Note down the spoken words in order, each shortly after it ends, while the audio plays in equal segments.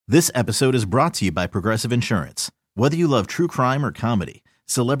This episode is brought to you by Progressive Insurance. Whether you love true crime or comedy,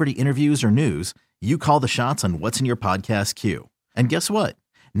 celebrity interviews or news, you call the shots on what's in your podcast queue. And guess what?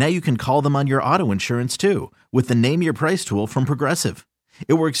 Now you can call them on your auto insurance too with the Name Your Price tool from Progressive.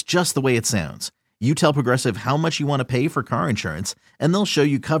 It works just the way it sounds. You tell Progressive how much you want to pay for car insurance, and they'll show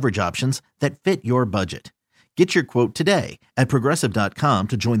you coverage options that fit your budget. Get your quote today at Progressive.com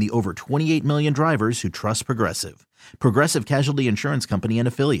to join the over 28 million drivers who trust Progressive. Progressive Casualty Insurance Company and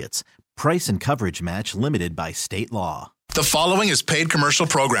Affiliates. Price and coverage match limited by state law. The following is paid commercial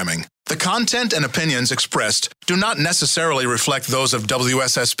programming. The content and opinions expressed do not necessarily reflect those of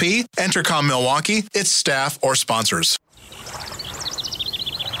WSSP, Entercom Milwaukee, its staff, or sponsors.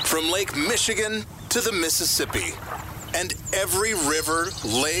 From Lake Michigan to the Mississippi, and every river,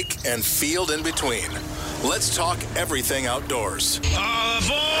 lake, and field in between, let's talk everything outdoors. All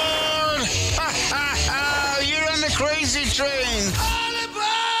aboard! Ha ha ha! You're on the crazy train! All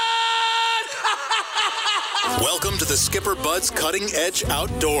aboard! Welcome to the Skipper Bud's Cutting Edge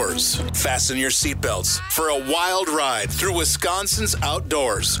Outdoors. Fasten your seatbelts for a wild ride through Wisconsin's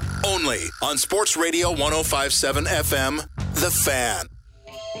outdoors. Only on Sports Radio 105.7 FM, The Fan.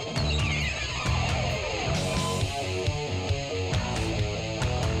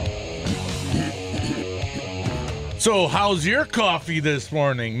 So how's your coffee this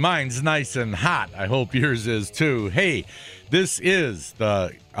morning? Mine's nice and hot. I hope yours is too. Hey, this is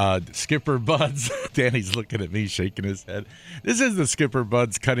the Skipper Bud's. Danny's looking at me, shaking his head. This is the Skipper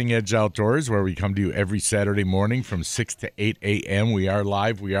Bud's Cutting Edge Outdoors, where we come to you every Saturday morning from 6 to 8 a.m. We are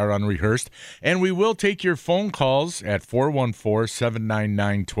live. We are unrehearsed. And we will take your phone calls at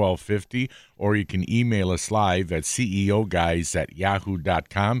 414-799-1250, or you can email us live at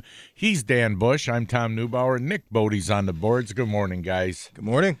ceoguys@yahoo.com. He's Dan Bush. I'm Tom Neubauer. Nick Bodie's on the boards. Good morning, guys. Good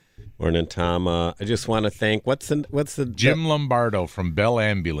morning. Morning, Tom. I just want to thank what's the Jim Lombardo from Bell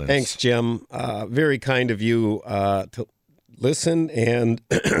Ambulance. Thanks, Jim. Very kind of you to listen, and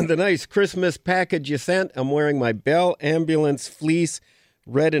the nice Christmas package you sent. I'm wearing my Bell Ambulance fleece,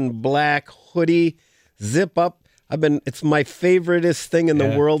 red and black hoodie, zip up. It's my favoriteest thing in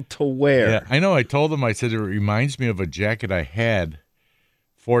the world to wear. Yeah, I know. I told him. I said it reminds me of a jacket I had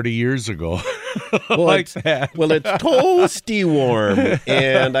 40 years ago. That. Well, it's toasty warm,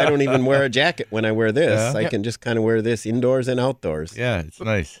 and I don't even wear a jacket when I wear this. I can just kind of wear this indoors and outdoors. Yeah, it's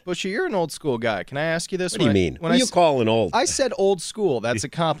nice. Bushy, you're an old school guy. Can I ask you this? What do you mean? What are you calling old? I said old school. That's a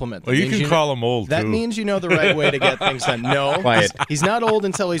compliment. Well, you can call him old, That too. means you know the right way to get things done. No, Quiet. He's not old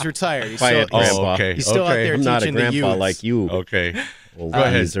until he's retired. He's Quiet, still, Grandpa. okay. He's still out there I'm not a teaching the grandpa youths. like you. Okay. Old Go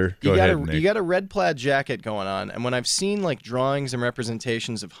ahead. geezer. Go ahead, Nick. You got a red plaid jacket going on, and when I've seen like drawings and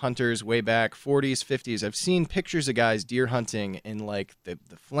representations of hunters way back 40s, 50s, I've seen pictures of guys deer hunting in like the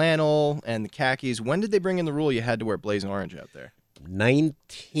flannel and the khakis. When did they bring in the rule you had to wear blaze orange out there?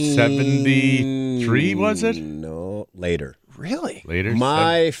 1973, was it? No, later. Really? Later?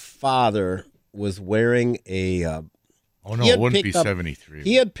 My father was wearing a... Oh, no, it wouldn't be 73.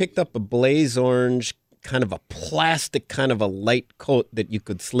 He had picked up a blaze orange, kind of a plastic, kind of a light coat that you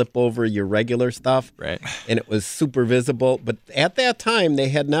could slip over your regular stuff. Right. And it was super visible. But at that time, they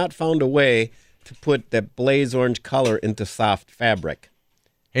had not found a way to put that blaze orange color into soft fabric.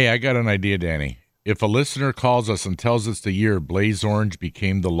 Hey, I got an idea, Danny. If a listener calls us and tells us the year blaze orange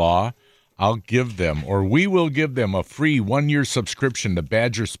became the law, I'll give them, or we will give them, a free 1-year subscription to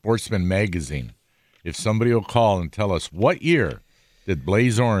Badger Sportsman magazine. If somebody will call and tell us what year did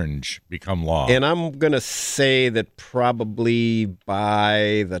blaze orange become law. And I'm going to say that probably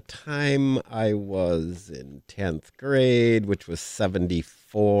by the time I was in 10th grade, which was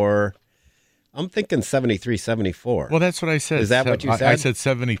 74, I'm thinking 73, 74. Well, that's what I said. Is that what you said? I said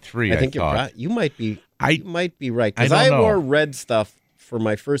 73, I think thought. you're right. You might be right. I Because don't I know. wore red stuff for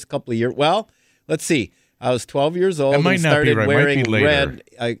my first couple of years. Well, let's see. I was 12 years old That might and not be started right. Might wearing be later. red.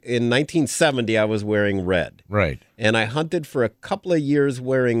 In 1970, I was wearing red. Right. And I hunted for a couple of years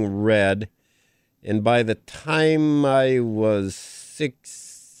wearing red. And by the time I was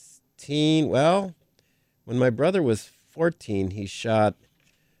 16, well, when my brother was 14, he shot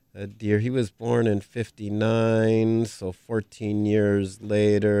a deer. He was born in 59, so 14 years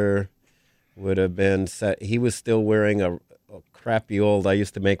later would have been set. He was still wearing a crappy old, I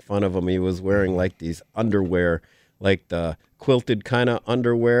used to make fun of him. He was wearing like these underwear, like the quilted kind of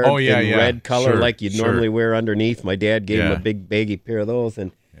underwear in red color, like you'd normally wear underneath. My dad gave him a big baggy pair of those,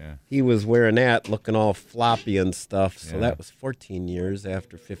 and he was wearing that, looking all floppy and stuff. So that was 14 years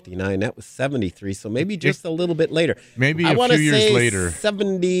after 59. That was 73, so maybe just a little bit later. Maybe I a wanna few years say later.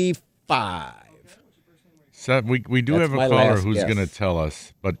 75. So we do That's have a my caller last who's guess. going to tell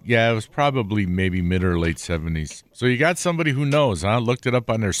us. But, yeah, it was probably maybe mid or late 70s. So you got somebody who knows, huh? Looked it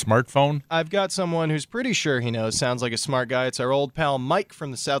up on their smartphone? I've got someone who's pretty sure he knows. Sounds like a smart guy. It's our old pal Mike from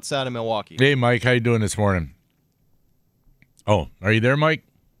the south side of Milwaukee. Hey, Mike, how you doing this morning? Oh, are you there, Mike?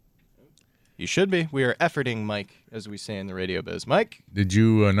 You should be. We are efforting Mike, as we say in the radio biz. Mike? Did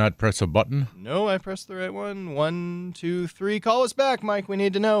you not press a button? No, I pressed the right one. 1, 2, 3. Call us back, Mike. We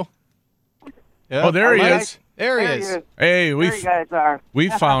need to know. Yeah. Oh, there he Mike? is. There he is. Hey, There you guys are. we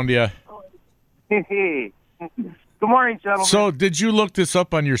found you. Good morning, gentlemen. So did you look this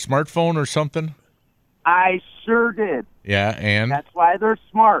up on your smartphone or something? I sure did. Yeah, and? That's why they're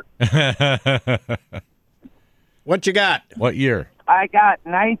smart. What you got? What year? I got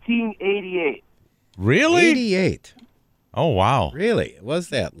 1988. Really? 88. Oh, wow. Really? It was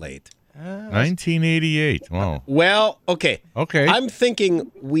that late. 1988. Wow. Well, okay. Okay. I'm thinking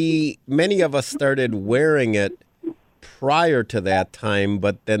many of us started wearing it prior to that time,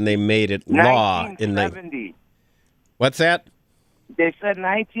 but then they made it law in 1970. What's that? They said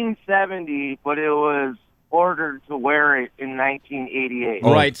 1970, but it was ordered to wear it in 1988.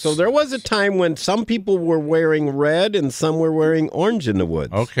 Oh. Right. So there was a time when some people were wearing red and some were wearing orange in the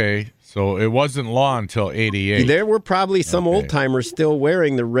woods. Okay. So it wasn't law until 88. There were probably some Okay. old timers still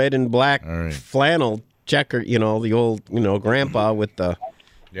wearing the red and black All right. flannel checker, the old, grandpa with the,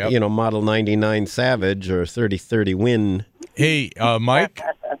 Yep. Model 99 Savage or 3030 Win. Hey,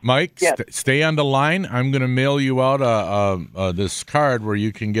 Mike, Yes. stay on the line. I'm going to mail you out this card where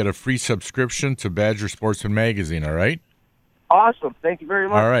you can get a free subscription to Badger Sportsman Magazine, all right? Awesome. Thank you very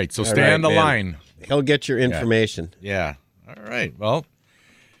much. All right, so stay right, on the man. line. He'll get your information. Yeah. All right. Well,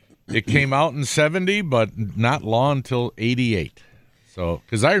 it came out in 70, but not law until 88. So,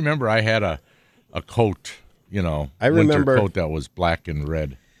 because I remember I had a coat, I remember- winter coat that was black and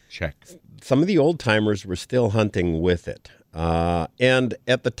red. Check. Some of the old timers were still hunting with it. And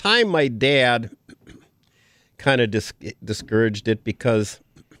at the time, my dad kind of discouraged it because,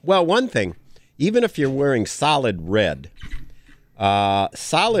 well, one thing, even if you're wearing solid red,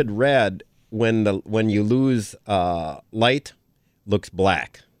 when you lose light, looks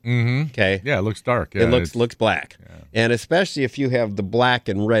black. Mm-hmm. Okay, Yeah, it looks dark. Yeah, it it's- looks black, and especially if you have the black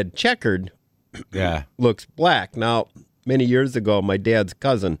and red checkered, Yeah. looks black. Now, many years ago, my dad's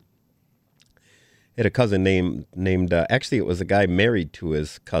cousin had a cousin named actually it was a guy married to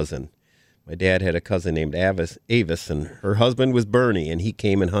his cousin. My dad had a cousin named Avis, and her husband was Bernie, and he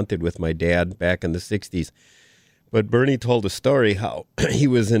came and hunted with my dad back in the 60s. But Bernie told a story how he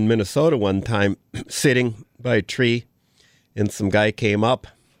was in Minnesota one time sitting by a tree, and some guy came up,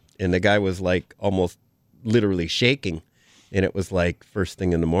 and the guy was like almost literally shaking, and it was like first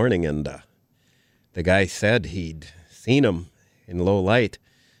thing in the morning, and the guy said he'd seen him in low light,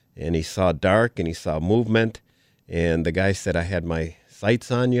 and he saw dark, and he saw movement, and the guy said, I had my sights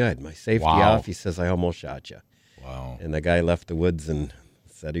on you, I had my safety Wow. off. He says, I almost shot you. Wow. And the guy left the woods and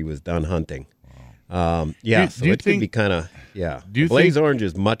said he was done hunting. Do So you it could think- be kind of, yeah. do you Blaze think- Orange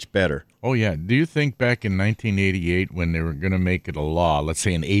is much better. Oh, yeah. Do you think back in 1988 when they were going to make it a law, let's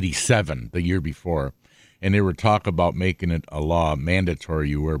say in 87, the year before, and they were talk about making it a law, mandatory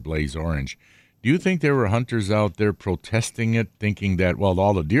you wear blaze orange, do you think there were hunters out there protesting it, thinking that, well,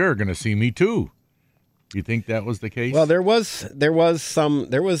 all the deer are going to see me too? Do you think that was the case? Well, there was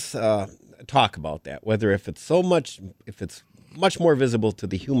talk about that, whether if it's much more visible to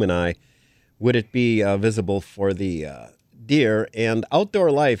the human eye, would it be visible for the deer? And Outdoor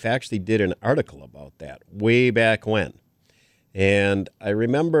Life actually did an article about that way back when. And I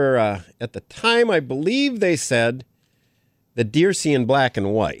remember at the time, I believe they said the deer see in black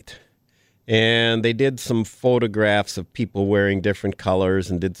and white. And they did some photographs of people wearing different colors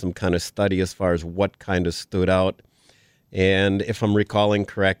and did some kind of study as far as what kind of stood out. And if I'm recalling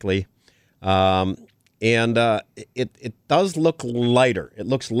correctly, it does look lighter. It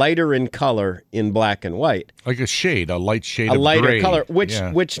looks lighter in color in black and white. like a shade, a light shade A of lighter gray. color, which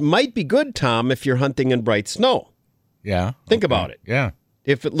Yeah. might be good, Tom, if you're hunting in bright snow. Yeah. Think Okay. about it. Yeah.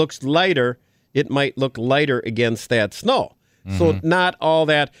 If it looks lighter, it might look lighter against that snow. So not all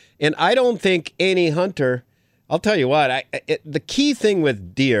that. And I don't think any hunter, I'll tell you what, the key thing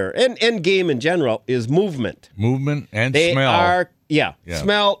with deer and game in general is movement. Movement and They smell. are, Yeah.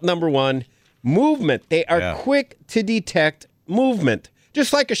 smell, number one. Movement. They are Yeah. quick to detect movement,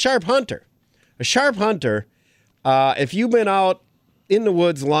 just like a sharp hunter. A sharp hunter, if you've been out in the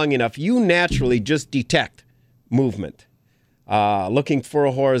woods long enough, you naturally just detect movement. Looking for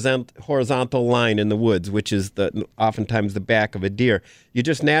a horizontal line in the woods, which is oftentimes the back of a deer. You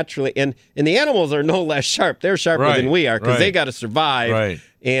just naturally, and the animals are no less sharp. They're sharper Right, than we are because they right. got to survive. Right.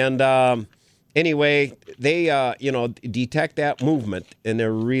 And anyway, they detect that movement and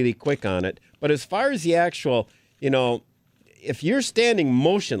they're really quick on it. But as far as the actual, if you're standing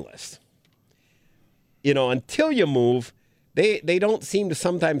motionless, until you move, they don't seem to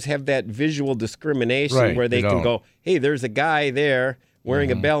sometimes have that visual discrimination Right, where they they can don't. go, hey, there's a guy there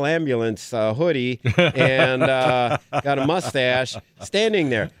wearing a Bell Ambulance hoodie and got a mustache standing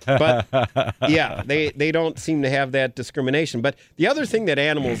there. But, yeah, they don't seem to have that discrimination. But the other thing that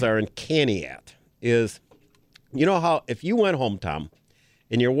animals are uncanny at is, how if you went home, Tom,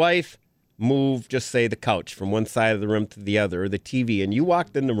 and your wife moved, just say, the couch from one side of the room to the other, or the TV, and you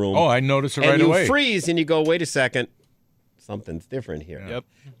walked in the room. Oh, I noticed it and right you away. freeze and you go, wait a second, something's different here. Yep.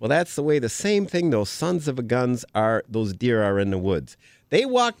 Well, that's the way the same thing those sons of a guns are, those deer are in the woods. They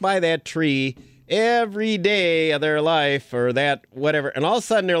walk by that tree every day of their life or that whatever, and all of a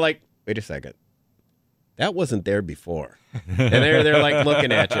sudden they're like, wait a second, that wasn't there before. And they're like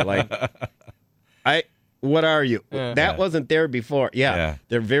looking at you like, what are you? That wasn't there before. Yeah,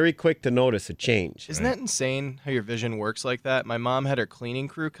 they're very quick to notice a change. Isn't that insane how your vision works like that? My mom had her cleaning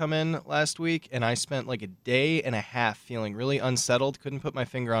crew come in last week, and I spent like a day and a half feeling really unsettled. Couldn't put my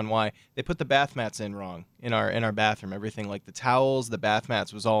finger on why. They put the bath mats in wrong in our bathroom. Everything like the towels, the bath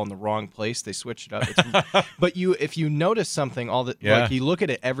mats was all in the wrong place. They switched it up. But if you notice something, like you look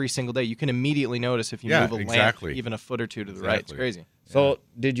at it every single day, you can immediately notice if you move a lamp even a foot or two to the right. It's crazy. So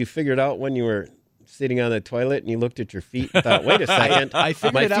did you figure it out when you were sitting on the toilet and you looked at your feet and thought, wait a second, I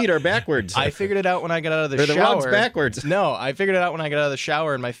figured my it out. feet are backwards. I figured it out when I got out of the Or shower. the rug's backwards. No, I figured it out when I got out of the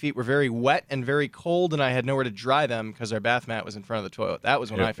shower and my feet were very wet and very cold and I had nowhere to dry them because our bath mat was in front of the toilet. That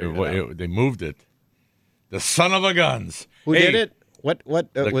was when I figured it out. They moved it. The son of a guns. Who did it? What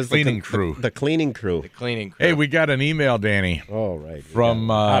the was cleaning the crew. The cleaning crew. The cleaning crew. Hey, we got an email, Danny. Oh, right. From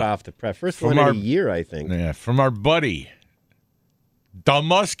hot off the press. First one in a year, I think. Yeah, from our buddy, the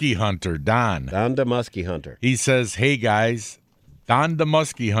Muskie Hunter, Don. Don the Muskie Hunter. He says, hey, guys, Don the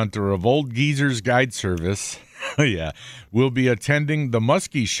Muskie Hunter of Old Geezer's Guide Service, will be attending the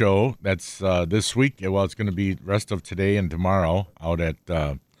Muskie Show. That's this week. Well, it's going to be rest of today and tomorrow out at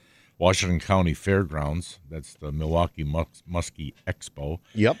Washington County Fairgrounds. That's the Milwaukee Muskie Expo.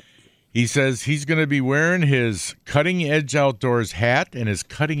 Yep. He says he's going to be wearing his Cutting Edge Outdoors hat and his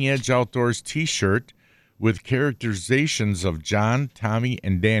Cutting Edge Outdoors T-shirt with characterizations of John, Tommy,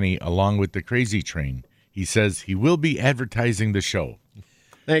 and Danny, along with the Crazy Train. He says he will be advertising the show.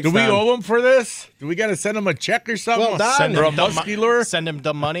 Thanks, Do we Don. owe him for this? Do we got to send him a check or something? Well, Don- Send or a him dumb musky lure? Send him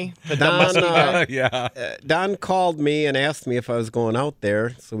dumb money. The Don, dumb muskie guy. Yeah. Don called me and asked me if I was going out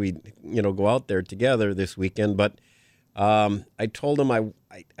there, so we, go out there together this weekend. But I told him I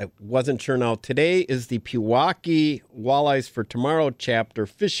wasn't sure. Now today is the Pewaukee Walleyes for Tomorrow chapter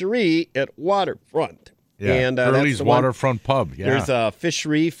fishery at Waterfront. Yeah. And that's Early's the one- Waterfront Pub. Yeah. There's a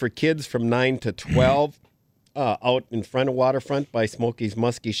fishery for kids from 9 to 12 out in front of Waterfront by Smokey's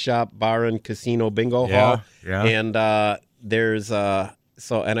Muskie Shop, Bar and Casino Bingo Hall. Yeah. And there's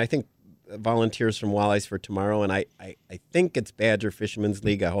and I think volunteers from Walleyes for Tomorrow, and I think it's Badger Fishermen's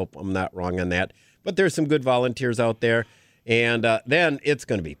League. I hope I'm not wrong on that. But there's some good volunteers out there. And then it's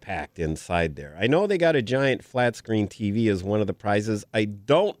going to be packed inside there. I know they got a giant flat screen TV as one of the prizes. I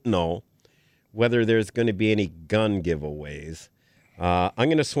don't know whether there's going to be any gun giveaways. I'm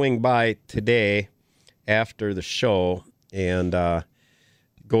going to swing by today after the show and go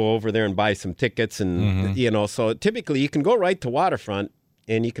over there and buy some tickets. And, so typically you can go right to Waterfront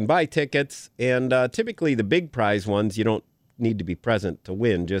and you can buy tickets. And typically the big prize ones, you don't need to be present to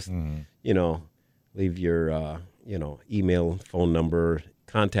win. Just, leave your, email, phone number,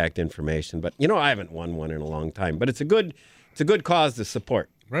 contact information. But, I haven't won one in a long time. But it's a good cause to support.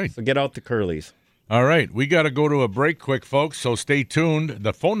 Right. So get out the Curlies. All right, we got to go to a break quick, folks, so stay tuned.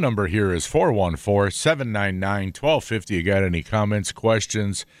 The phone number here is 414-799-1250. You got any comments,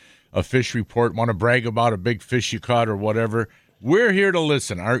 questions, a fish report, want to brag about a big fish you caught or whatever? We're here to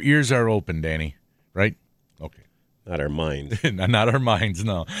listen. Our ears are open, Danny, right? Okay. Not our minds. Not our minds,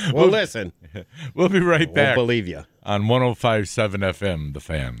 no. Well, listen. We'll be right Won't back believe you. on 105.7 FM, The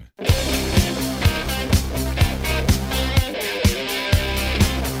Fan.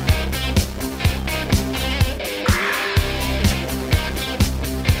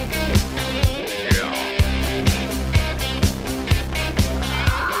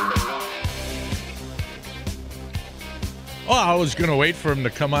 Oh, I was going to wait for him to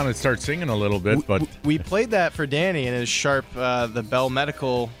come on and start singing a little bit, but We played that for Danny in his sharp, the Bell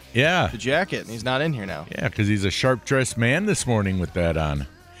Medical, yeah. the jacket, and he's not in here now. Yeah, because he's a sharp-dressed man this morning with that on.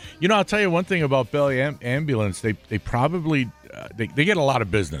 I'll tell you one thing about Bell Ambulance. They probably they get a lot of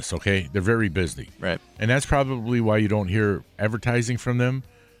business, okay? They're very busy. Right. And that's probably why you don't hear advertising from them.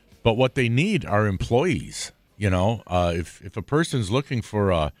 But what they need are employees. If a person's looking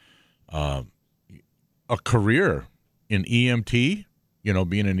for a career in EMT,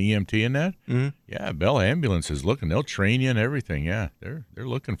 being an EMT in that, yeah, Bell Ambulance is looking. They'll train you and everything. Yeah, they're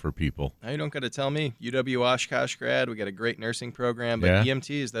looking for people. Now you don't got to tell me. UW Oshkosh grad, we got a great nursing program, but Yeah.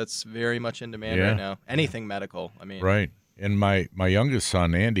 EMTs, that's very much in demand Yeah. right now. Anything medical, I mean. Right. And my youngest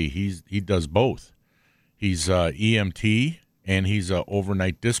son, Andy, he does both. He's EMT and he's a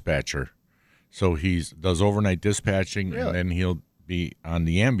overnight dispatcher. So does overnight dispatching, Really? and then he'll be on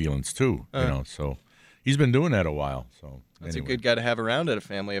the ambulance too. So he's been doing that a while. So That's anyway. a good guy to have around at a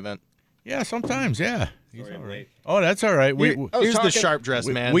family event. Yeah, sometimes. Yeah, he's all right. Oh, that's all right. Here's the talking- sharp dressed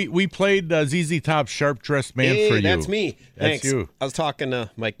man. We played ZZ Top's Sharp Dressed Man Hey, for you. that's me. That's Thanks. you. I was talking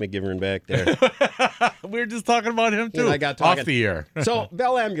to Mike McGivern back there. We were just talking about him too. I got talking. Off the air. So,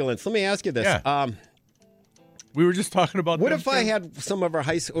 Bell Ambulance, let me ask you this. Yeah. We were just talking about. What them if I too. had some of our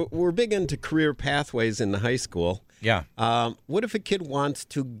high school, we're big into career pathways in the high school. Yeah. What if a kid wants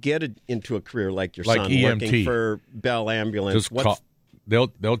to get into a career like your Like son, EMT. working for Bell Ambulance? Just call,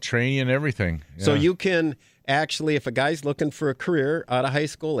 they'll train you and everything. So Yeah. you can actually, if a guy's looking for a career out of high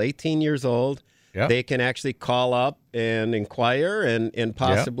school, 18 years old, Yeah. they can actually call up and inquire, and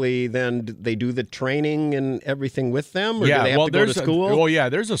possibly then they do the training and everything with them, or do they have to go to school?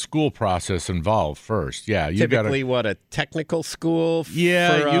 There's a school process involved first. Yeah, you Typically, gotta. what, a technical school?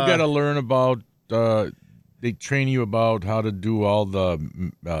 Yeah, for, you got to learn about. They train you about how to do all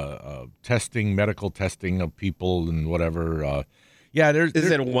the testing, medical testing of people and whatever.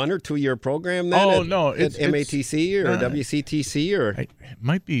 Is it a 1 or 2 year program then? Oh, at, no, at it's- MATC or WCTC or It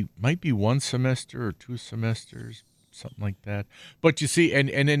might be 1 semester or 2 semesters, something like that. But you see, and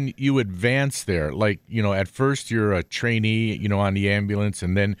then you advance there. Like, at first you're a trainee, on the ambulance,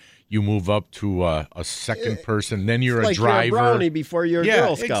 and then you move up to a second person. Then you're like a driver. you're a brownie before you're a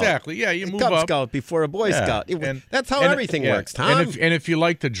Girl Scout. Exactly. Yeah, you A move Cub up. Scout before a Boy Yeah, Scout. That's how and- everything yeah. works, Tom. And if you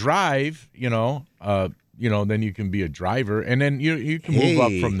like to drive, then you can be a driver, and then you can move up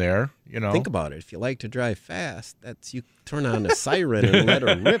Hey, from there. Think about it. If you like to drive fast, that's you turn on a siren and let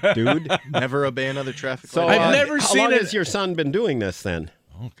her rip, dude. Never obey another traffic So light. I've never how seen long it- has your son been doing this then?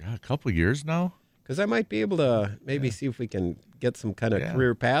 Oh God, a couple years now. Because I might be able to maybe see if we can get some kind of Yeah.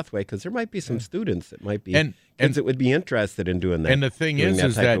 career pathway. Because there might be some students that might be And- kids that would be interested in doing that. And the thing doing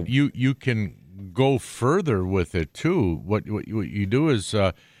is type that of- you can go further with it too. What you do is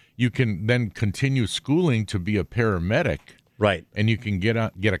you can then continue schooling to be a paramedic, right. and you can get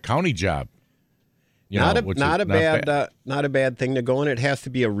a county job. Not which is a bad. not a bad thing to go in. It has to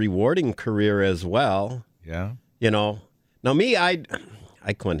be a rewarding career as well. Yeah. Now me, I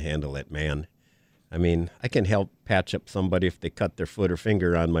couldn't handle it, man. I mean, I can help patch up somebody if they cut their foot or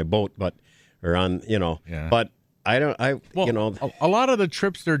finger on my boat, but Yeah. but I don't. Well, a lot of the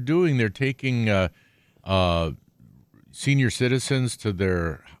trips they're doing, they're taking senior citizens to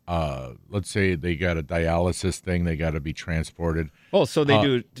their, let's say they got a dialysis thing, they got to be transported. Oh, so they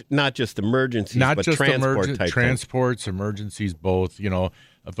do not just emergencies, Not but just transport type things. transports, emergencies, both.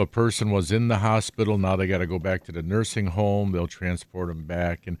 If a person was in the hospital, now they got to go back to the nursing home. They'll transport them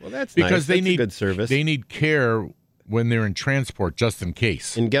back, and Well, that's because nice. they That's a need good service. They need care when they're in transport, just in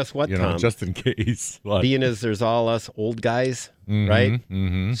case. And guess what, Tom? just in case. What? Being as there's all us old guys, Mm-hmm,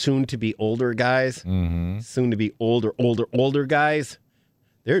 right? Soon to be older guys, soon to be older guys.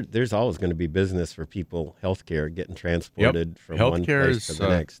 There's always going to be business for people, healthcare, getting transported from one Healthcare place to the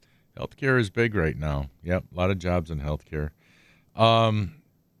next. Healthcare is big right now. Yep, a lot of jobs in healthcare.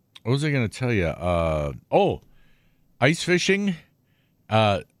 What was I going to tell you? Ice fishing.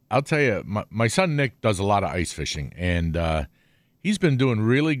 I'll tell you, my son Nick does a lot of ice fishing, and he's been doing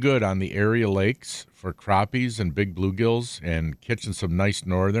really good on the area lakes for crappies and big bluegills and catching some nice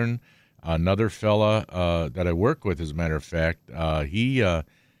northern. Another fella that I work with, as a matter of fact,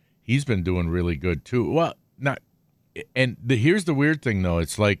 he's been doing really good too. Well, here's the weird thing though.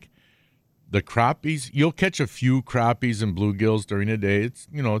 It's like the crappies. You'll catch a few crappies and bluegills during the day. It's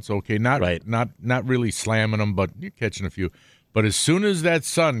it's okay. Not really slamming them, but you're catching a few. But as soon as that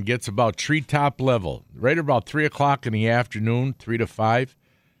sun gets about treetop level, right about 3 o'clock in the afternoon, 3 to 5,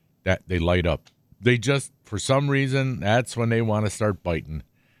 that they light up. They just, for some reason, that's when they want to start biting.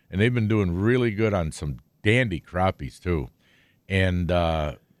 And they've been doing really good on some dandy crappies, too. And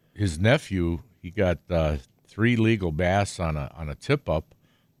his nephew, he got 3 legal bass on a tip-up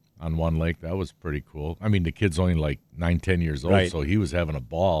on one lake. That was pretty cool. I mean, the kid's only like 9, 10 years old, Right. so he was having a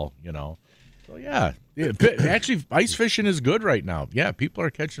ball, So, yeah. Actually, ice fishing is good right now. Yeah, people are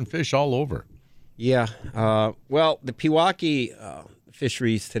catching fish all over. Yeah. Well, the Pewaukee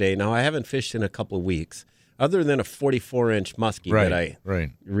fisheries today. Now, I haven't fished in a couple of weeks. other than a 44-inch muskie that I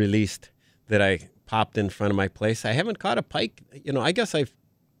released, that I popped in front of my place, I haven't caught a pike. I guess I've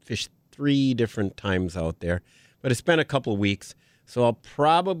fished 3 different times out there, but it's been a couple of weeks. So I'll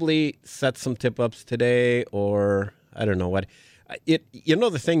probably set some tip-ups today, or I don't know what.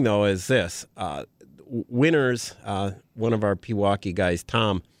 The thing, though, is this. Winners, one of our Pewaukee guys,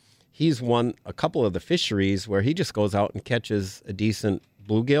 Tom, he's won a couple of the fisheries where he just goes out and catches a decent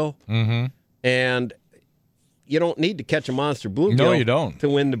bluegill. Mm-hmm. And you don't need to catch a monster bluegill. No, you don't. To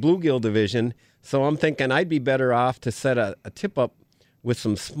win the bluegill division. So I'm thinking I'd be better off to set a tip-up with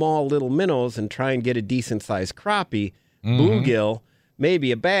some small little minnows and try and get a decent-sized crappie, bluegill,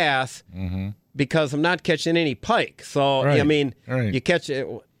 maybe a bass, because I'm not catching any pike. So, you catch it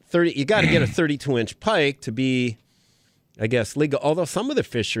 30. You got to get a 32-inch pike to be, I guess, legal. Although some of the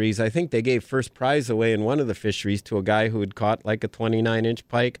fisheries, I think they gave first prize away in one of the fisheries to a guy who had caught like a 29-inch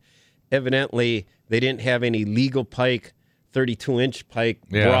pike. Evidently, they didn't have any legal pike, 32-inch pike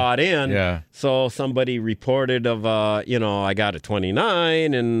brought in. Yeah. So somebody reported of, I got a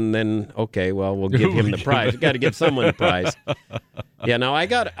 29, and then, okay, well, we'll give him the prize. We got to give someone the prize. Yeah, now I'm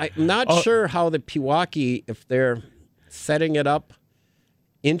not sure how the Pewaukee, if they're setting it up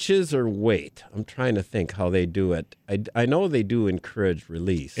inches or weight. I'm trying to think how they do it. I know they do encourage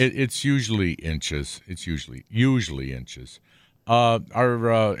release. It's usually inches. It's usually inches.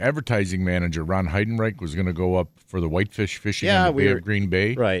 Our advertising manager, Ron Heidenreich, was going to go up for the whitefish fishing in the Bay of Green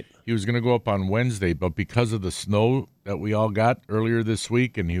Bay. Right. He was going to go up on Wednesday, but because of the snow that we all got earlier this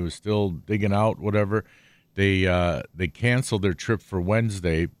week, and he was still digging out, whatever, they canceled their trip for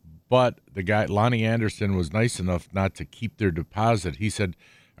Wednesday. But the guy, Lonnie Anderson, was nice enough not to keep their deposit. He said,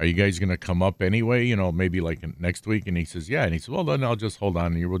 "Are you guys going to come up anyway? Maybe like next week?" And he says, "Yeah." And he said, "Well, then I'll just hold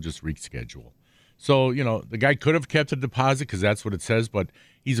on here. We'll just reschedule." So, the guy could have kept a deposit because that's what it says, but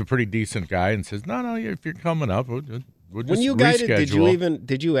he's a pretty decent guy and says, no, if you're coming up, we'll just when you guided,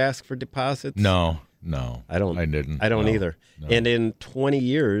 did you ask for deposits? No. I didn't. I don't either. No. And in 20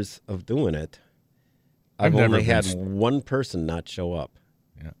 years of doing it, I've only had one person not show up.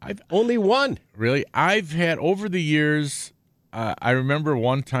 Yeah, only one. Really? I've had, over the years, I remember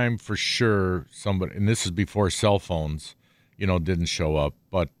one time for sure somebody, and this is before cell phones, didn't show up,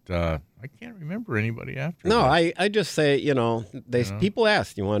 but I can't remember anybody after. No, that. I just say, people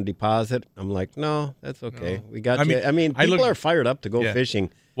ask, "You want a deposit?" I'm like, "No, that's okay. No. We got you." People are fired up to go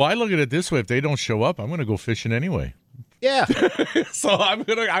fishing. Well, I look at it this way: if they don't show up, I'm going to go fishing anyway. Yeah. So I'm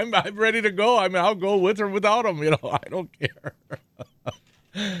ready to go. I'll go with or without them. I don't care.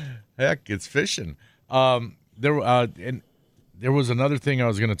 Heck, it's fishing. There was another thing I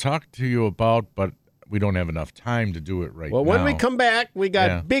was going to talk to you about, but we don't have enough time to do it right now. Well, when we come back, we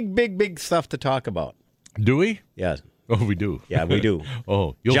got big stuff to talk about. Do we? Yeah. Oh, we do. Yeah, we do.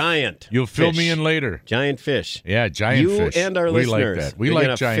 Giant. You'll fill me in later. Giant fish. Yeah, giant fish. You and our listeners. Like that. We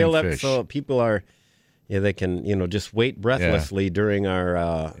like giant fish. So people are, they can, just wait breathlessly during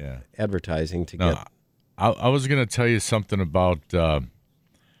our advertising to get. I was going to tell you something about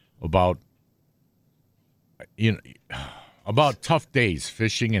tough days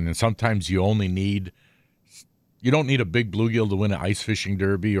fishing, and then sometimes you don't need a big bluegill to win an ice fishing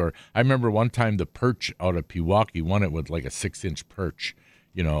derby. Or I remember one time the perch out of Pewaukee won it with like a 6-inch perch,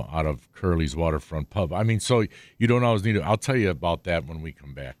 out of Curly's Waterfront Pub. So you don't always need to. I'll tell you about that when we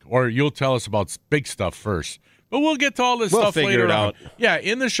come back, or you'll tell us about big stuff first. But we'll get to all this stuff later. We'll figure it out. Yeah,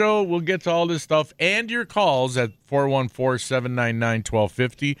 in the show, we'll get to all this stuff and your calls at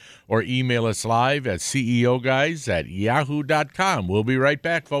 414-799-1250 or email us live at ceoguys@yahoo.com. We'll be right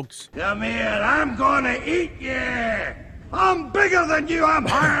back, folks. Come here, I'm going to eat you. I'm bigger than you. I'm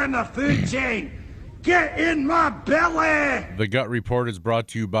higher in the food chain. Get in my belly. The Gut Report is brought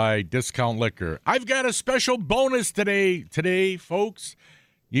to you by Discount Liquor. I've got a special bonus today, folks.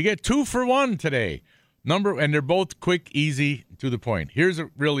 You get 2 for 1 today. And they're both quick, easy, to the point. Here's a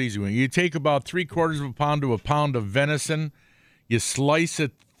real easy one. You take about 3/4 of a pound to a pound of venison. You slice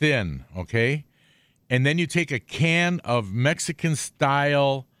it thin, okay? And then you take a can of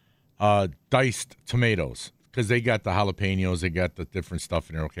Mexican-style diced tomatoes because they got the jalapenos. They got the different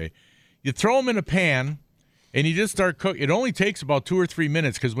stuff in there, okay? You throw them in a pan, and you just start cooking. It only takes about 2 or 3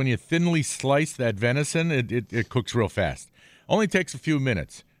 minutes because when you thinly slice that venison, it cooks real fast. Only takes a few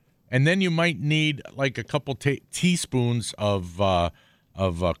minutes. And then you might need like a couple teaspoons of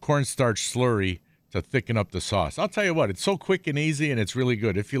cornstarch slurry to thicken up the sauce. I'll tell you what, it's so quick and easy, and it's really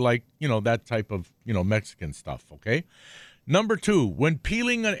good if you like, that type of, Mexican stuff, okay? Number 2, when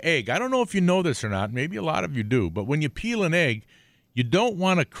peeling an egg, I don't know if you know this or not, maybe a lot of you do, but when you peel an egg, you don't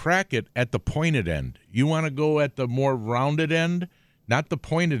want to crack it at the pointed end. You want to go at the more rounded end. not the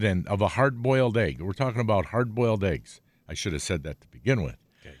pointed end of a hard-boiled egg. We're talking about hard-boiled eggs. I should have said that to begin with.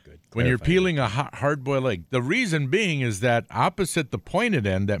 Okay, good. When you're peeling a hard-boiled egg, the reason being is that opposite the pointed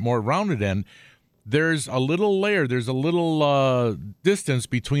end, that more rounded end, there's a little layer, there's a little distance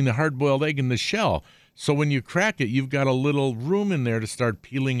between the hard-boiled egg and the shell. So when you crack it, you've got a little room in there to start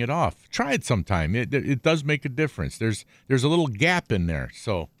peeling it off. Try it sometime. It does make a difference. There's a little gap in there.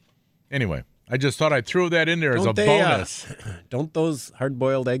 So anyway, I just thought I'd throw that in there as a bonus. Don't those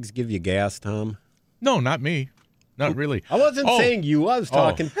hard-boiled eggs give you gas, Tom? No, not me. Not really. I wasn't saying you. I was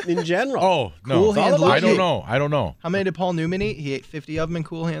talking in general. Oh, no. Cool Hand I Luke. don't know. How many did Paul Newman eat? He ate 50 of them in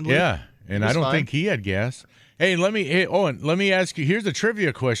Cool Hand Luke? Yeah, and I don't think he had gas. Hey, Owen, let me ask you. Here's a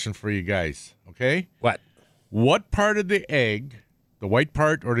trivia question for you guys, okay? What part of the egg, the white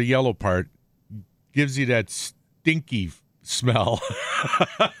part or the yellow part, gives you that stinky smell?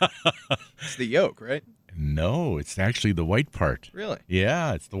 It's the yolk, right? No, it's actually the white part. Really?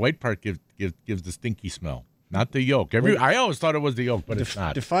 Yeah, it's the white part gives the stinky smell, not the yolk. I always thought it was the yolk, but it's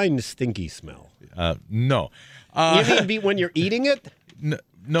not. Define the stinky smell. No. You mean when you're eating it?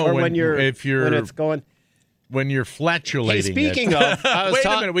 No, or when it's going. When you're flatulating. Hey, speaking of, wait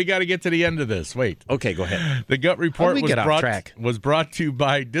a minute, we got to get to the end of this. Wait. Okay, go ahead. The Gut Report was brought to you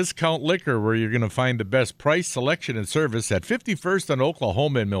by Discount Liquor, where you're going to find the best price, selection, and service at 51st and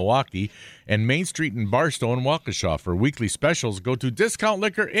Oklahoma in Milwaukee and Main Street in Barstow and Waukesha. For weekly specials, go to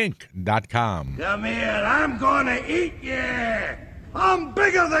discountliquorinc.com. Come here, I'm gonna eat you. I'm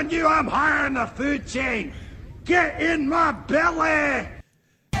bigger than you, I'm higher in the food chain. Get in my belly.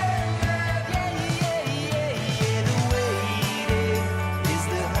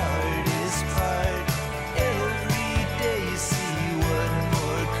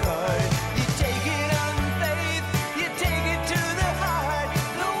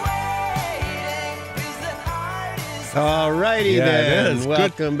 All righty then.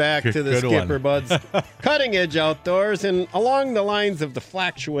 Welcome back to the Good Skipper one. Buds Cutting Edge Outdoors. And along the lines of the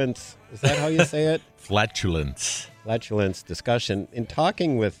flatulence, is that how you say it? Flatulence Discussion. In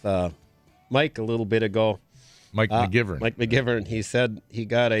talking with Mike a little bit ago, Mike McGivern, he said he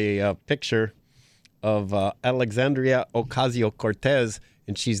got a picture of Alexandria Ocasio-Cortez,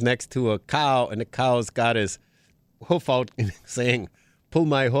 and she's next to a cow, and the cow's got his hoof out saying, "Pull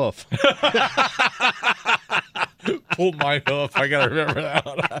my hoof." Pull my hoof. I got to remember that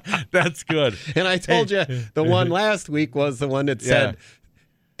one. That's good. And I told you the one last week was the one that said,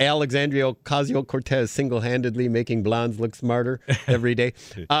 Alexandria Ocasio-Cortez single-handedly making blondes look smarter every day.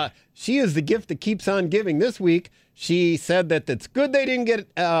 She is the gift that keeps on giving. This week, she said that it's good they didn't get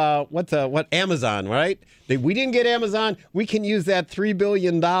Amazon, right? We didn't get Amazon. We can use that $3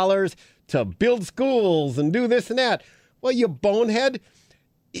 billion to build schools and do this and that. Well, you bonehead.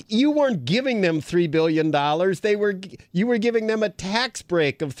 You weren't giving them $3 billion. You were giving them a tax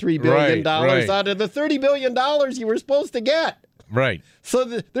break of $3 billion out of the $30 billion you were supposed to get. Right. So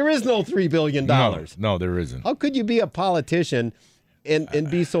there is no $3 billion. No, there isn't. How could you be a politician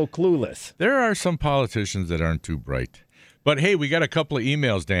and be so clueless? There are some politicians that aren't too bright. But, hey, we got a couple of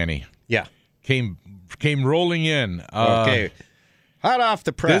emails, Danny. Yeah. Came rolling in. Okay. Hot off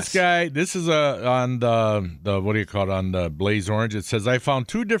the press. This is on the what do you call it, on the Blaze Orange. It says, I found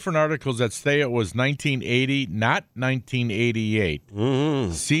two different articles that say it was 1980, not 1988.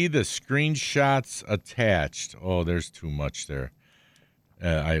 Mm-hmm. See the screenshots attached. Oh, there's too much there.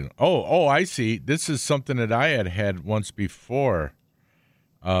 I see. This is something that I had once before.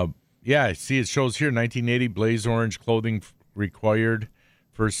 I see it shows here 1980 Blaze Orange clothing required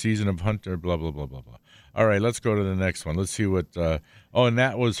first season of Hunter, blah, blah, blah, blah, blah. All right, let's go to the next one. Let's see what and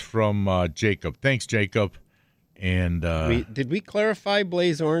that was from Jacob. Thanks, Jacob. And did we clarify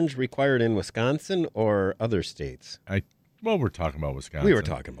Blaze Orange required in Wisconsin or other states? We're talking about Wisconsin. We were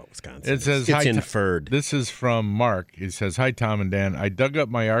talking about Wisconsin. It says it's inferred. This is from Mark. It says, "Hi Tom and Dan. I dug up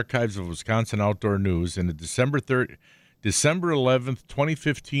my archives of Wisconsin Outdoor News in the December 11th,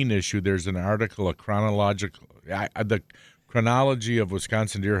 2015 issue. There's an article, the chronology of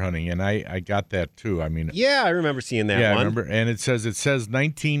Wisconsin deer hunting, and I got that too. I mean, I remember seeing that one. I remember, and it says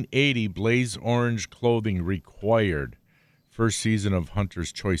 1980 Blaze Orange clothing required first season of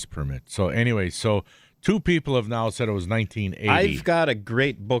Hunter's Choice permit. So anyway, two people have now said it was 1980. I've got a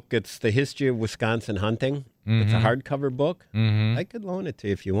great book. It's The History of Wisconsin Hunting. Mm-hmm. It's a hardcover book. Mm-hmm. I could loan it to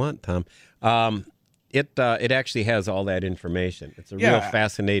you if you want, Tom. It actually has all that information. It's a real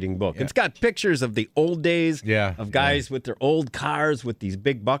fascinating book. Yeah. It's got pictures of the old days of guys with their old cars with these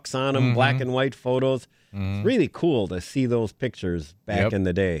big bucks on them, black and white photos. Mm-hmm. It's really cool to see those pictures back in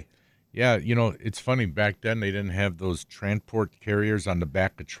the day. Yeah, it's funny. Back then, they didn't have those transport carriers on the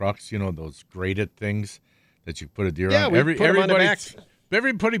back of trucks, those graded things that you put a deer Yeah, on. we put 'em on the back.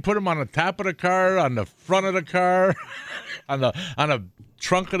 Everybody put them on the top of the car, on the front of the car, on the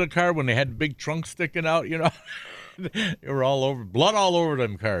trunk of the car when they had big trunks sticking out. You know, they were all over, blood all over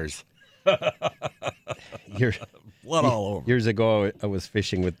them cars. Blood all over. Years ago, I was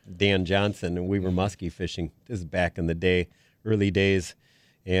fishing with Dan Johnson, and we were muskie fishing. This is back in the day, early days,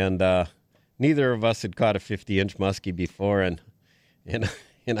 and neither of us had caught a 50-inch muskie before, and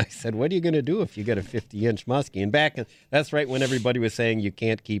I said, "What are you going to do if you get a 50-inch muskie?" And that's right when everybody was saying you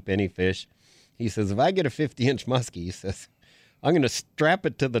can't keep any fish. He says, "If I get a 50-inch muskie," he says, "I'm going to strap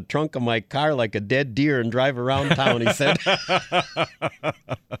it to the trunk of my car like a dead deer and drive around town," he said.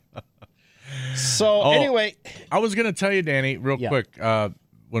 So anyway, I was going to tell you, Danny, real Yeah. quick,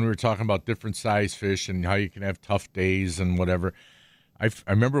 when we were talking about different size fish and how you can have tough days and whatever. I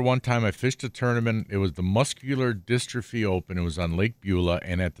remember one time I fished a tournament. It was the Muscular Dystrophy Open. It was on Lake Beulah,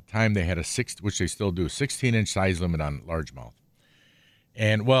 and at the time they had which they still do, 16-inch size limit on largemouth.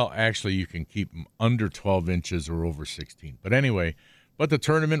 And, well, actually you can keep them under 12 inches or over 16. But anyway, the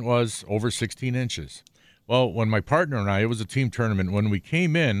tournament was over 16 inches. Well, when my partner and I, it was a team tournament, when we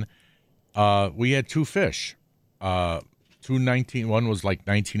came in, we had two fish. One was like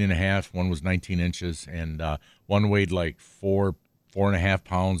 19 and a half, one was 19 inches, and one weighed like 4.5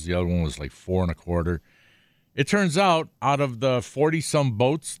 pounds. The other one was like 4 1/4. It turns out of the 40-some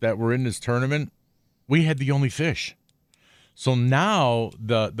boats that were in this tournament, we had the only fish. So now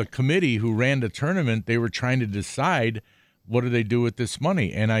the committee who ran the tournament, they were trying to decide what do they do with this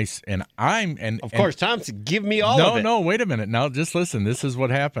money. And of course, Thompson, give me all of it. No, wait a minute. Now just listen. This is what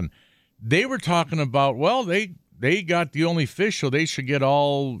happened. They were talking about, well, they got the only fish, so they should get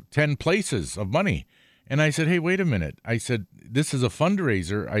all 10 places of money. And I said, hey, wait a minute. I said, this is a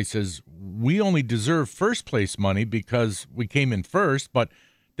fundraiser. I says, we only deserve first place money because we came in first, but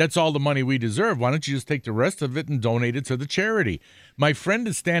that's all the money we deserve. Why don't you just take the rest of it and donate it to the charity? My friend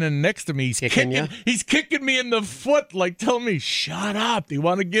is standing next to me. He's kicking me in the foot, like telling me, shut up. Do you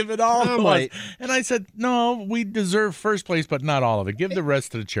want to give it all to us? And I said, no, we deserve first place, but not all of it. Give the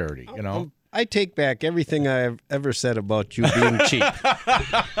rest to the charity, you know? I take back everything I've ever said about you being cheap.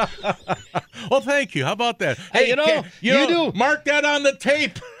 Well, thank you. How about that? Hey, you do. Mark that on the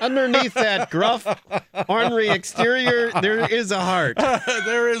tape. Underneath that gruff, ornery exterior, there is a heart.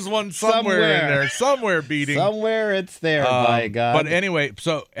 There is one somewhere in there. Somewhere beating. Somewhere it's there, by God. But anyway,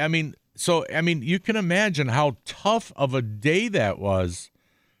 so I mean, you can imagine how tough of a day that was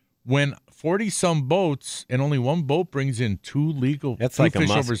when 40-some boats and only one boat brings in two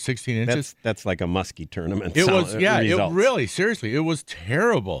fish over 16 inches. That's like a muskie tournament. It was, seriously, it was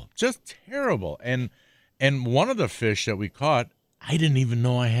terrible, just terrible. And one of the fish that we caught, I didn't even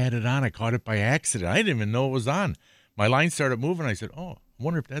know I had it on. I caught it by accident. I didn't even know it was on. My line started moving. I said, oh, I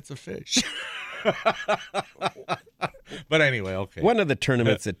wonder if that's a fish. But anyway, okay. One of the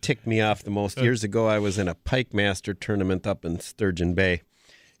tournaments that ticked me off the most years ago, I was in a Pike Master tournament up in Sturgeon Bay.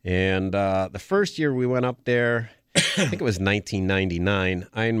 And the first year we went up there, I think it was 1999,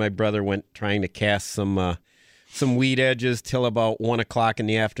 I and my brother went trying to cast some weed edges till about 1 o'clock in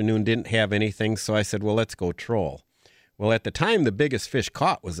the afternoon, didn't have anything, so I said, well, let's go troll. Well, at the time, the biggest fish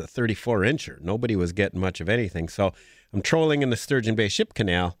caught was a 34-incher. Nobody was getting much of anything, so I'm trolling in the Sturgeon Bay Ship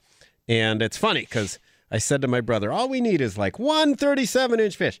Canal, and it's funny because I said to my brother, all we need is like one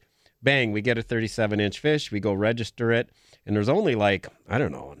 37-inch fish. Bang, we get a 37-inch fish, we go register it, and there's only like, I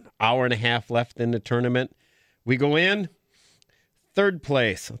don't know, an hour and a half left in the tournament. We go in, third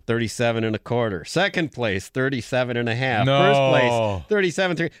place, 37 1/4. Second place, 37 1/2. No. First place,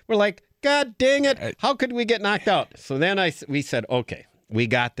 37 3. We're like, God dang it, how could we get knocked out? So then we said, okay, we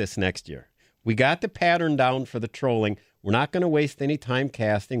got this next year. We got the pattern down for the trolling. We're not going to waste any time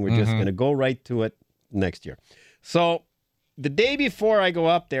casting. We're just going to go right to it next year. So the day before I go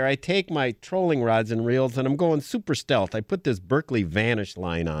up there, I take my trolling rods and reels, and I'm going super stealth. I put this Berkeley Vanish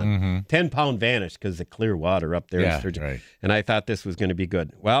line on, 10-pound Vanish, because the clear water up there. Right. And I thought this was going to be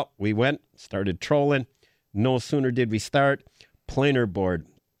good. Well, we went, started trolling. No sooner did we start, planer board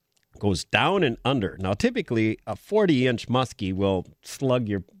goes down and under. Now, typically, a 40-inch muskie will slug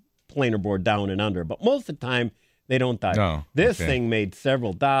your planer board down and under, but most of the time, they don't dive. No. This thing made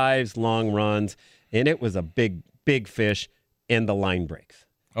several dives, long runs, and it was a big, big fish. And the line breaks.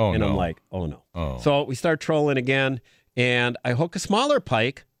 Oh, and no. I'm like, oh, no. Oh. So we start trolling again, and I hook a smaller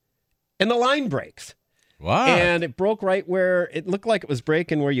pike, and the line breaks. Wow. And it broke right where it looked like it was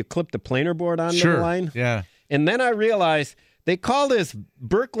breaking where you clip the planer board onto the line. Yeah. And then I realized they call this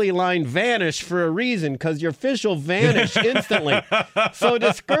Berkeley line Vanish for a reason, because your fish will vanish instantly. So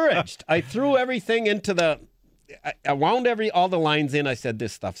discouraged, I threw everything into the I wound all the lines in. I said,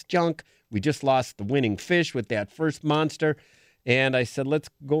 this stuff's junk. We just lost the winning fish with that first monster. And I said, let's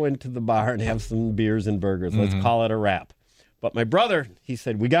go into the bar and have some beers and burgers. Let's call it a wrap. But my brother, he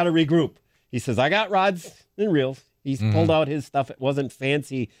said, we got to regroup. He says, I got rods and reels. He's pulled out his stuff. It wasn't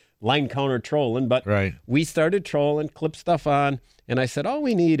fancy line counter trolling, but we started trolling, clipped stuff on. And I said, all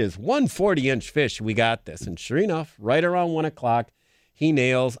we need is one 40-inch fish. We got this. And sure enough, right around 1 o'clock, he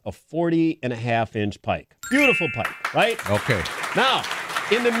nails a 40.5-inch pike. Beautiful pike, right? Okay. Now,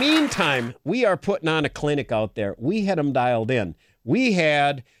 in the meantime, we are putting on a clinic out there. We had them dialed in. We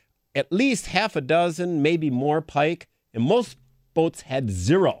had at least half a dozen, maybe more pike, and most boats had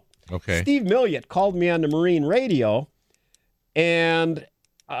 0. Okay. Steve Milliot called me on the marine radio, and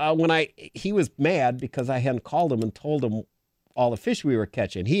he was mad because I hadn't called him and told him all the fish we were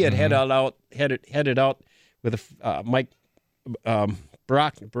catching. He had headed out with Mike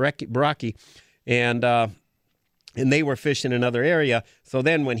Baraki, and they were fishing another area. So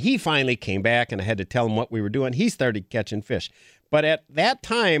then when he finally came back and I had to tell him what we were doing, he started catching fish. But at that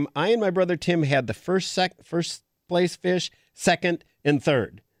time, I and my brother Tim had the first place fish, second, and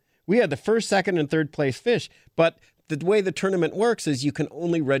third. We had the first, second, and third place fish. But the way the tournament works is you can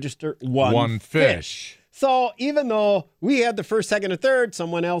only register one fish. So even though we had the first, second, and third,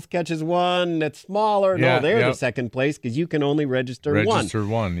 someone else catches one that's smaller. No, they're the second place because you can only register one. Register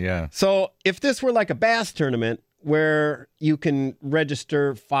one, yeah. So if this were like a bass tournament where you can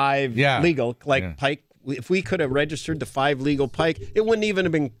register 5 legal, like pike, if we could have registered the 5 legal pike, it wouldn't even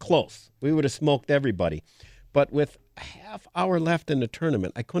have been close. We would have smoked everybody. But with a half hour left in the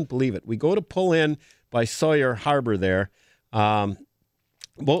tournament, I couldn't believe it. We go to pull in by Sawyer Harbor there, boat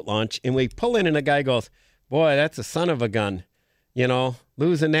launch, and we pull in and a guy goes, boy, that's a son of a gun. You know,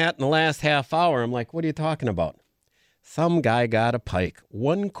 losing that in the last half hour. I'm like, what are you talking about? Some guy got a pike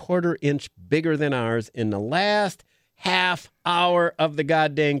 1/4 inch bigger than ours in the last half hour of the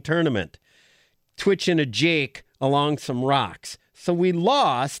goddamn tournament, twitching a jake along some rocks. So we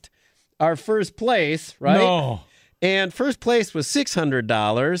lost our first place, right? No. And first place was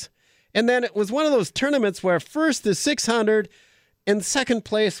 $600. And then it was one of those tournaments where first is $600 and second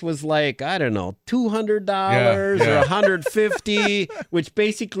place was like, I don't know, $200 or $150, which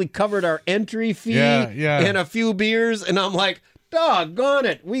basically covered our entry fee and a few beers. And I'm like, doggone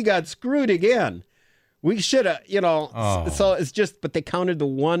it, we got screwed again. We should have, so it's just, but they counted the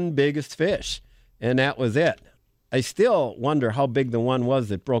one biggest fish, and that was it. I still wonder how big the one was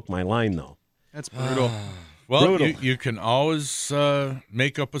that broke my line, though. That's brutal. Well, you can always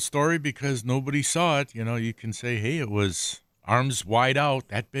make up a story because nobody saw it. You know, you can say, hey, it was arms wide out,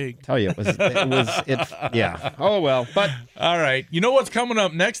 that big. Tell you, yeah. Oh, well. But all right. You know what's coming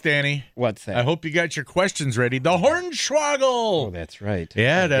up next, Danny? What's that? I hope you got your questions ready. The Hornswoggle. Oh, that's right.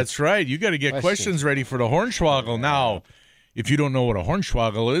 Yeah, that's right. You got to get questions ready for the Hornswoggle. Now, if you don't know what a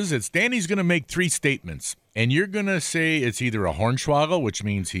Hornswoggle is, it's Danny's going to make 3 statements. And you're going to say it's either a Hornswoggle, which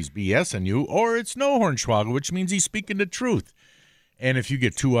means he's BSing you, or it's no Hornswoggle, which means he's speaking the truth. And if you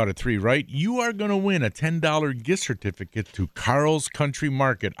get 2 out of 3 right, you are going to win a $10 gift certificate to Carl's Country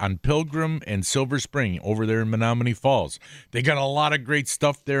Market on Pilgrim and Silver Spring over there in Menominee Falls. They got a lot of great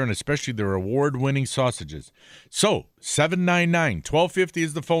stuff there, and especially their award-winning sausages. So, 799-1250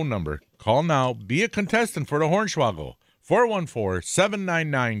 is the phone number. Call now. Be a contestant for the Hornswoggle.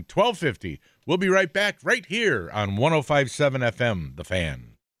 414-799-1250. We'll be right back right here on 105.7 FM, The Fan.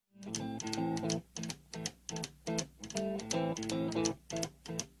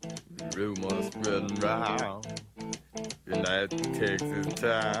 Rumors spreading round. United Texas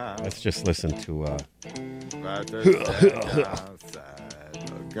town. Let's just listen to Right there outside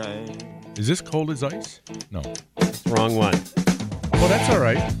the game. Is this Cold as Ice? No. Wrong one. Well, that's all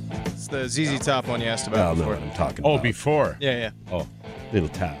right. It's the ZZ Top one you asked about before. I'm talking Oh, about. before. Yeah. Oh. Little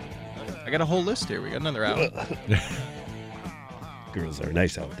Top. I got a whole list here. We got another hour. Girls are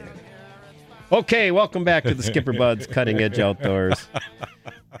nice out there. Okay, welcome back to the Skipper Buds Cutting Edge Outdoors.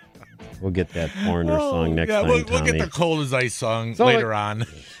 We'll get that foreigner song next time, we'll Tommy. get the Cold as Ice song So later on.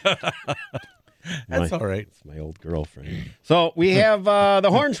 That's all right. It's my old girlfriend. So we have the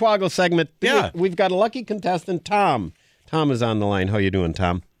Hornswoggle segment. Yeah. We've got a lucky contestant, Tom. Tom is on the line. How you doing,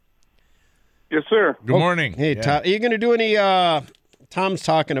 Tom? Yes, sir. Good morning. Hey, Tom. Are you going to do any, Tom's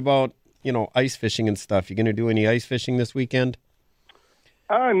talking about, ice fishing and stuff. You going to do any ice fishing this weekend?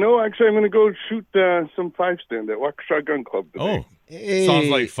 No, actually, I'm going to go shoot some 5-stand at Waukesha Gun Club today. Oh, sounds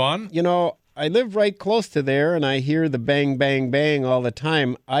like fun. I live right close to there, and I hear the bang, bang, bang all the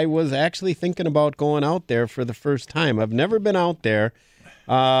time. I was actually thinking about going out there for the first time. I've never been out there.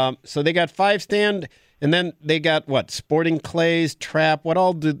 So they got 5-stand, and then they got, sporting clays, trap. What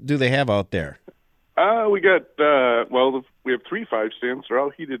all do they have out there? We got, we have 3 5 stands. They're all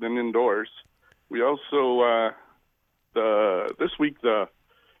heated and indoors. We also, this week, the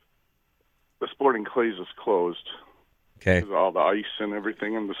Sporting Clays is closed. Okay. Because of all the ice and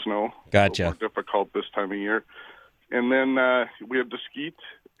everything and the snow. Gotcha. A little more difficult this time of year. And then we have the skeet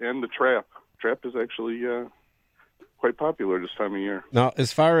and the trap. Trap is actually quite popular this time of year. Now,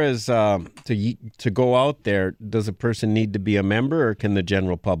 as far as to go out there, does a person need to be a member, or can the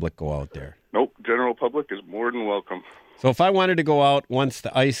general public go out there? Nope, general public is more than welcome. So if I wanted to go out once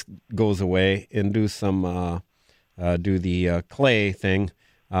the ice goes away and do some do the clay thing,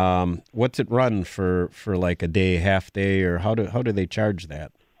 what's it run for like a day, half day, or how do they charge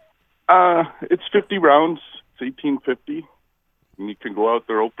that? It's 50 rounds. It's $18.50, and you can go out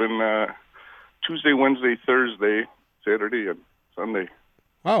there open Tuesday, Wednesday, Thursday, Saturday, and Sunday.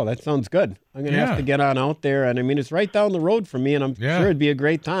 Wow, that sounds good. I'm going to have to get on out there, and I mean, it's right down the road from me, and I'm sure it'd be a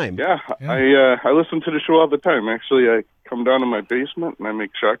great time. Yeah. I listen to the show all the time. Actually, I come down to my basement, and I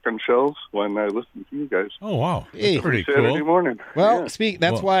make shotgun shells when I listen to you guys. Oh, wow. Hey. That's pretty Saturday cool. morning. Well,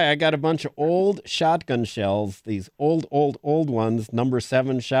 that's why I got a bunch of old shotgun shells, these old ones, number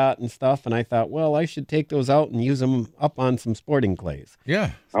 7 shot and stuff, and I thought, well, I should take those out and use them up on some Sporting Clays.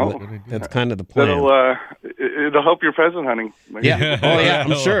 Yeah. So that's kind of the plan. It'll help your pheasant hunting. Yeah. Oh, yeah,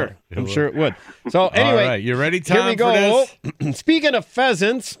 I'm sure. I'm sure it would. So anyway, all right. You ready, Tom, here we go. Speaking of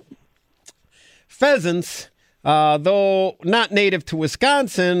pheasants, though not native to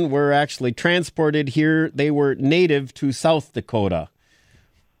Wisconsin, were actually transported here. They were native to South Dakota.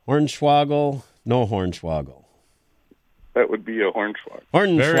 Hornswoggle, no hornswoggle. That would be a hornswoggle.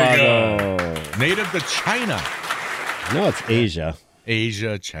 Hornswoggle. Native to China. No, it's Asia.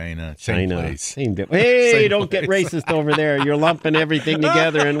 Asia, China, same place. Hey, Same don't get place. racist over there. You're lumping everything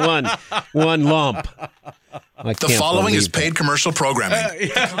together in one lump. The following is paid commercial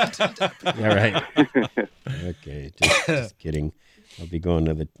programming. All right. Okay, just kidding. I'll be going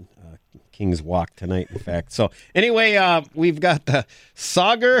to the King's Walk tonight, in fact. So anyway, we've got the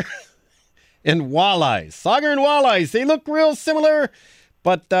sauger and walleyes. Sauger and walleyes, they look real similar,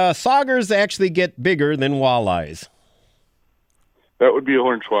 but saugers actually get bigger than walleyes. That would be a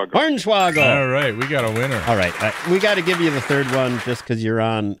hornswoggle. Hornswoggle. All right, we got a winner. All right, we got to give you the third one just because you're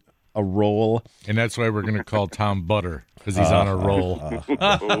on a roll. And that's why we're going to call Tom Butter, because he's on a roll.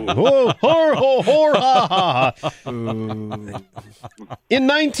 In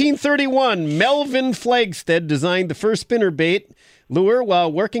 1931, Melvin Flagstead designed the first spinnerbait lure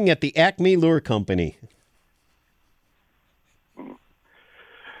while working at the Acme Lure Company.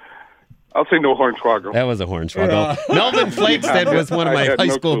 I'll say no hornswoggle. That was a hornswoggle. Melvin Flagstead was one of my high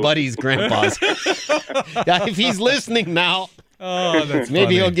school buddies' grandpas. If he's listening now, that's maybe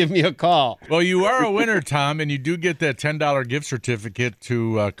funny. he'll give me a call. Well, you are a winner, Tom, and you do get that $10 gift certificate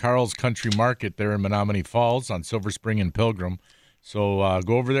to Carl's Country Market there in Menominee Falls on Silver Spring and Pilgrim. So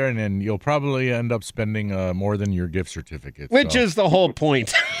go over there, and then you'll probably end up spending more than your gift certificate. Which is the whole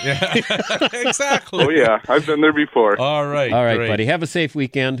point. Yeah, exactly. Oh, yeah. I've been there before. All right, great. Buddy. Have a safe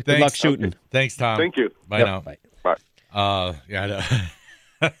weekend. Good luck shooting. Okay. Thanks, Tom. Thank you. Bye now. Bye. Bye.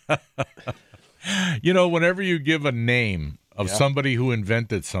 Whenever you give a name of somebody who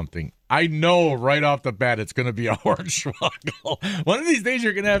invented something, I know right off the bat it's going to be a hornswoggle. One of these days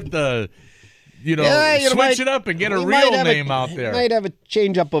you're going to have to, switch it up and get a real name out there. You might have a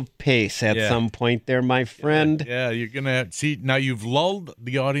change up of pace at some point there, my friend. Yeah, you're going to see. Now you've lulled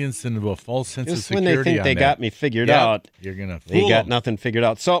the audience into a false sense of Just security. when they think they got me figured out, you're going to they got nothing figured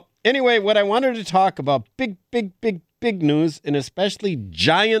out. So anyway, what I wanted to talk about, big news, and especially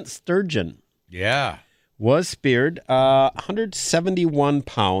giant sturgeon. Yeah. Was speared, 171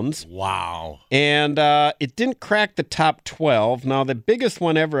 pounds. Wow. And it didn't crack the top 12. Now, the biggest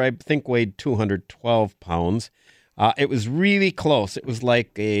one ever, I think, weighed 212 pounds. It was really close. It was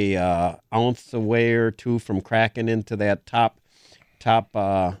like a ounce away or two from cracking into that top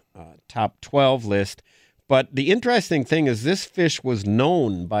 12 list. But the interesting thing is this fish was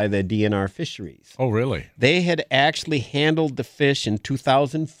known by the DNR fisheries. Oh, really? They had actually handled the fish in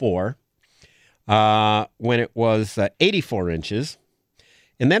 2004. When it was 84 inches.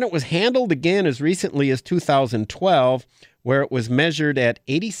 And then it was handled again as recently as 2012, where it was measured at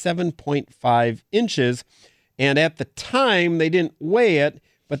 87.5 inches. And at the time, they didn't weigh it,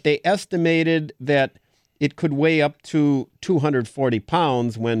 but they estimated that it could weigh up to 240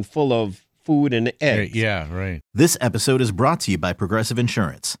 pounds when full of food and eggs. Yeah, right. This episode is brought to you by Progressive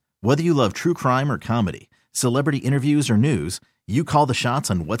Insurance. Whether you love true crime or comedy, celebrity interviews or news, you call the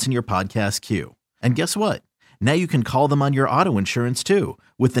shots on what's in your podcast queue. And guess what? Now you can call them on your auto insurance too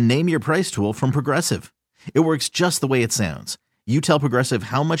with the Name Your Price tool from Progressive. It works just the way it sounds. You tell Progressive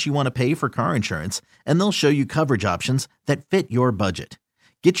how much you want to pay for car insurance, and they'll show you coverage options that fit your budget.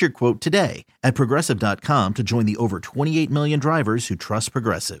 Get your quote today at Progressive.com to join the over 28 million drivers who trust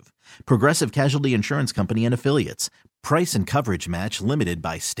Progressive. Progressive Casualty Insurance Company and Affiliates. Price and coverage match limited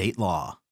by state law.